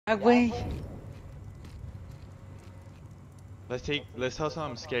güey. Let's tell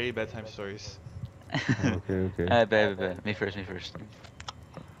some scary bedtime stories. Okay, okay. Bet. Me first, me first.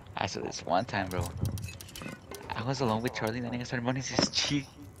 I saw this one time, bro. I was alone with Charlie, and then I started moaning his cheek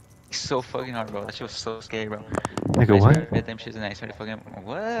so fucking hard, bro. That shit was so scary, bro. Nigga, I what? started bedtime shit, and I started fucking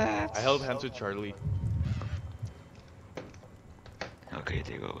what? I held hands with Charlie. Okay,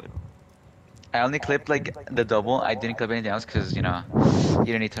 take over. I only clipped like the double. I didn't clip anything else because you don't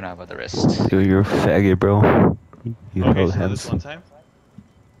need to know about the rest. Dude, you're a faggot, bro. You Okay, held so this hands. one time,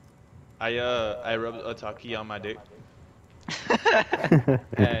 I rubbed a talkie on my dick,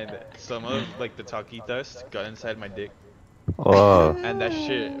 and some of like the talkie dust got inside my dick, Oh, and that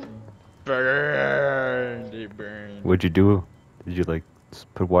shit burned. It burned. what'd you do? Did you like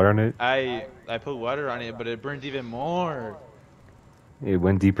put water on it? I put water on it, but it burned even more. It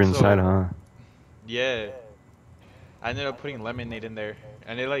went deeper inside, So huh? yeah, I ended up putting lemonade in there,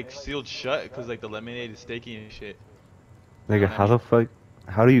 and it like sealed shut because like the lemonade is sticky and shit. You know Nigga, what I how mean? the fuck?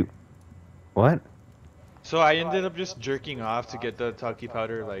 How do you? What? So I ended up just jerking off to get the talkie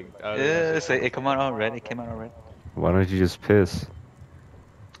powder like out of my So system. it came out all red. It came out all red. Why don't you just piss?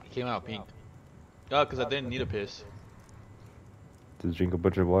 It came out pink. Oh, because I didn't need a piss. Just drink a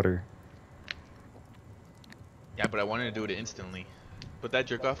bunch of water. Yeah, but I wanted to do it instantly. But that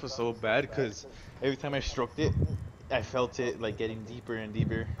jerk off was so bad because every time I stroked it, I felt it like getting deeper and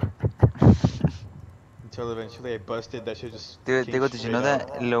deeper until eventually I busted. That shit just Dude, came Diego, did you know straight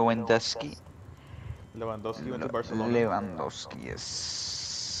out. that Lewandowski went to Barcelona. Lewandowski is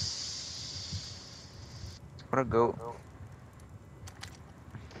what a goat.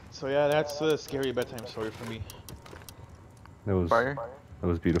 So yeah, that's a scary bedtime story for me. That was Fire. that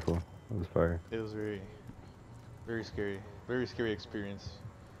was beautiful. That was fire. It was very, very scary experience.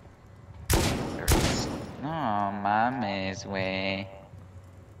 No mames, güey.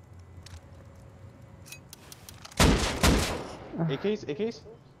 AKs, AKs,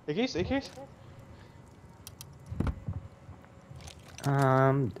 AKs, AKs.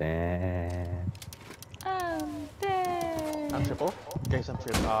 I'm dead. I'm triple. Guys, I'm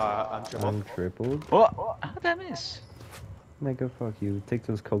triple. I'm triple. I'm tripled. Oh, how'd that miss? Nigga, fuck you. Take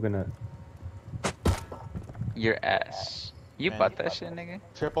those coconut. Your ass. You Man. bought that shit, nigga?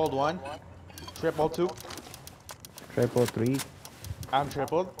 Tripled one. Tripled two. Triple three. I'm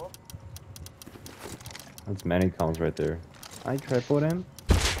tripled. That's many counts right there. I tripled him.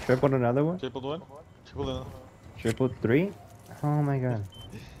 Tripled another one. Tripled one. Tripled another. Tripled three. Oh my god.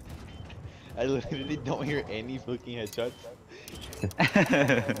 I literally don't hear any fucking headshots.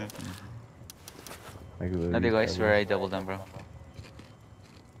 Like, No, literally Diego, I seven. swear I doubled them, bro.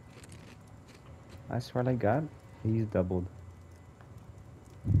 I swear to God, he's doubled.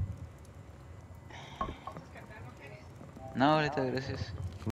 No, ahorita, gracias.